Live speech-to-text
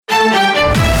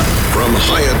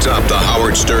atop the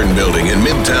Howard Stern Building in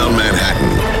Midtown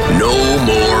Manhattan. No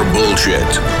more bullshit.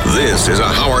 This is a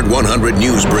Howard 100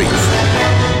 News Brief.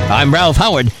 I'm Ralph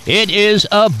Howard. It is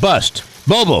a bust.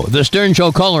 Bobo, the Stern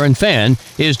Show caller and fan,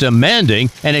 is demanding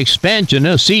an expansion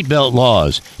of seatbelt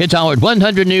laws. It's Howard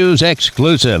 100 News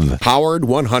exclusive. Howard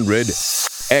 100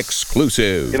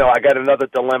 exclusive. You know, I got another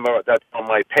dilemma that's on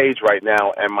my page right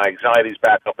now, and my anxiety's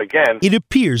back up again. It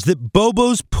appears that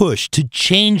Bobo's push to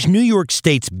change New York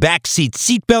State's backseat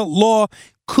seatbelt law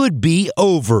could be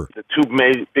over. The two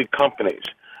big companies,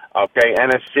 okay,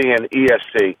 NSC and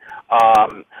ESC,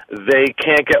 they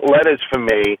can't get letters from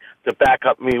me to back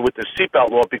up me with the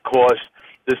seatbelt law because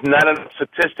there's not enough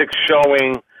statistics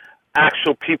showing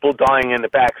actual people dying in the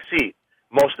back seat.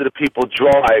 Most of the people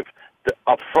drive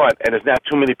up front, and there's not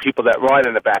too many people that ride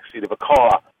in the back seat of a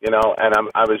car, you know, and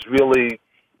I was really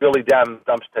down in the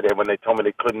dumps today when they told me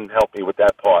they couldn't help me with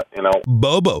that part, you know.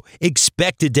 Bobo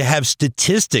expected to have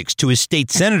statistics to his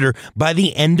state senator by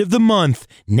the end of the month.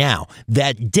 Now,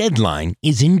 that deadline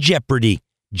is in jeopardy.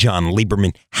 John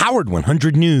Lieberman, Howard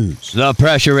 100 News. The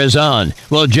pressure is on.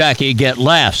 Will Jackie get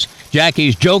laughs?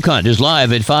 Jackie's Joke Hunt is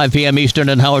live at 5 p.m. Eastern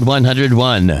on Howard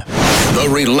 101. The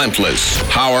relentless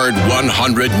Howard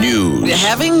 100 News.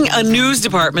 Having a news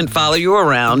department follow you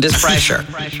around is pressure.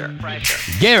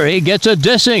 Gary gets a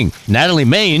dissing. Natalie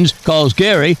Maines calls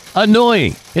Gary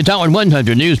annoying. It's Howard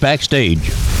 100 News Backstage.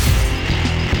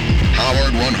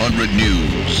 Howard 100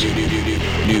 News.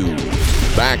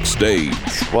 Backstage.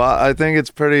 Well, I think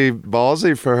it's pretty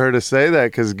ballsy for her to say that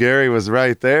because Gary was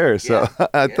right there. So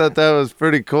I thought that was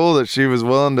pretty cool that she was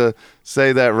willing to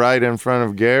say that right in front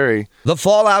of Gary. The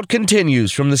fallout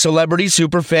continues from the Celebrity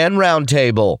Superfan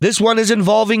Roundtable. This one is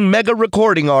involving mega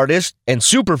recording artist and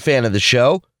superfan of the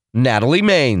show, Natalie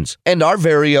Maines, and our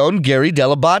very own Gary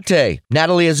Dell'Abate.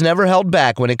 Natalie has never held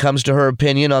back when it comes to her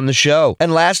opinion on the show.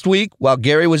 And last week, while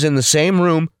Gary was in the same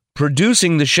room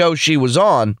producing the show she was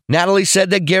on, Natalie said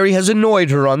that Gary has annoyed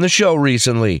her on the show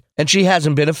recently, and she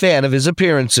hasn't been a fan of his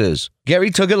appearances.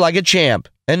 Gary took it like a champ,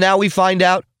 and now we find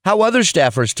out how other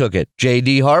staffers took it.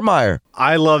 J.D. Harmeyer.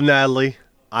 I love Natalie.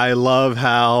 I love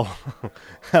how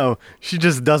she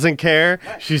just doesn't care.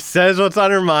 She says what's on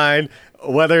her mind,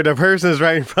 whether the person is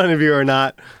right in front of you or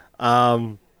not.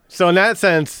 So in that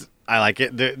sense, I like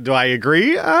it. Do I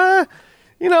agree? I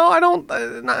don't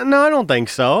think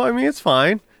so. I mean, it's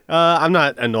fine. I'm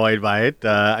not annoyed by it.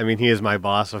 I mean, he is my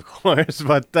boss, of course,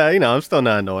 but, I'm still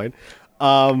not annoyed.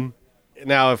 Now,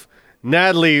 if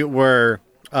Natalie were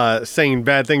saying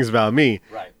bad things about me,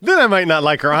 then I might not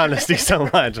like her honesty so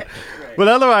much. But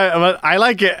otherwise, I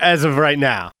like it as of right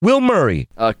now. Will Murray.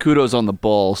 Kudos on the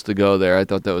balls to go there. I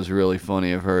thought that was really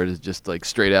funny of her to just like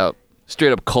straight up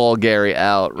call Gary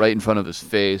out right in front of his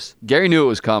face. Gary knew it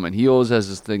was coming. He always has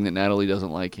this thing that Natalie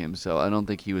doesn't like him, so I don't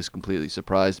think he was completely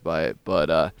surprised by it. But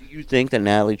do you think that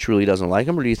Natalie truly doesn't like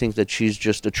him, or do you think that she's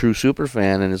just a true super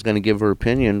fan and is going to give her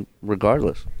opinion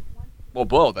regardless? Well,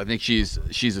 both. I think she's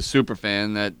a super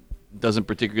fan that doesn't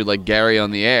particularly like Gary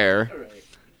on the air,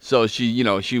 so she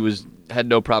had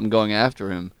no problem going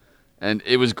after him. And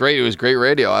it was great. It was great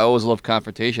radio. I always love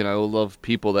confrontation. I always love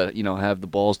people that, have the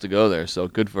balls to go there. So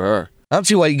good for her. I don't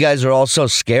see why you guys are all so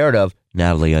scared of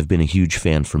Natalie. I've been a huge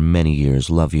fan for many years.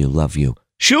 Love you, love you.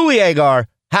 Shuli Agar,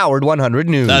 Howard 100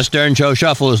 News. The Stern Show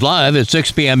Shuffle is live at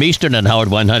 6 p.m. Eastern on Howard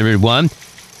 101.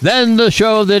 Then the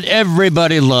show that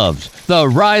everybody loves, The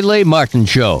Riley Martin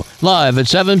Show, live at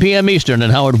 7 p.m. Eastern on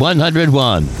Howard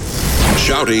 101.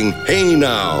 Shouting, hey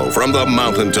now, from the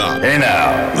mountaintop. Hey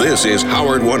now. This is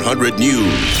Howard 100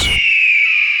 News.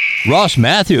 Ross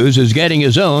Matthews is getting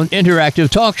his own interactive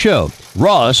talk show.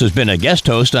 Ross has been a guest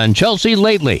host on Chelsea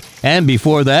lately, and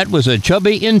before that was a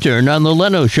chubby intern on The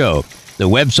Leno Show. The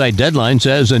website Deadline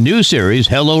says a new series,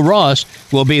 Hello Ross,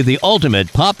 will be the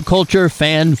ultimate pop culture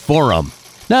fan forum.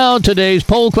 Now, today's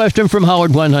poll question from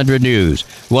Howard 100 News.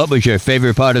 What was your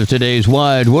favorite part of today's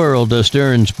wide world of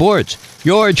Stern sports?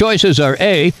 Your choices are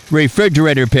A,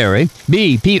 Refrigerator Perry,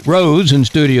 B, Pete Rose in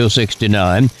Studio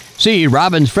 69, C,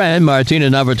 Robin's friend Martina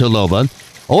Navratilova,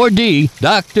 or D,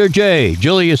 Dr. J,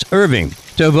 Julius Irving.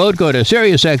 To vote, go to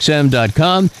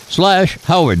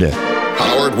SiriusXM.com/Howard.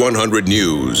 Howard 100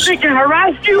 News. They can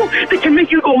harass you, they can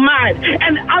make you go mad.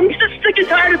 And I'm just sick and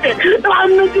tired of it.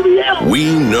 I'm mentally ill.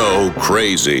 We know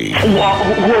crazy.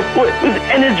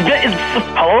 And it's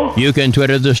hello? You can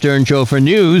Twitter The Stern Show for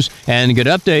news and get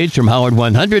updates from Howard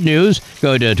 100 News.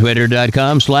 Go to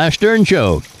twitter.com/Stern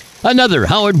Show. Another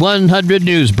Howard 100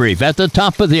 News brief at the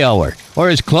top of the hour, or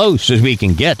as close as we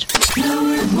can get.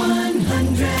 Howard 100.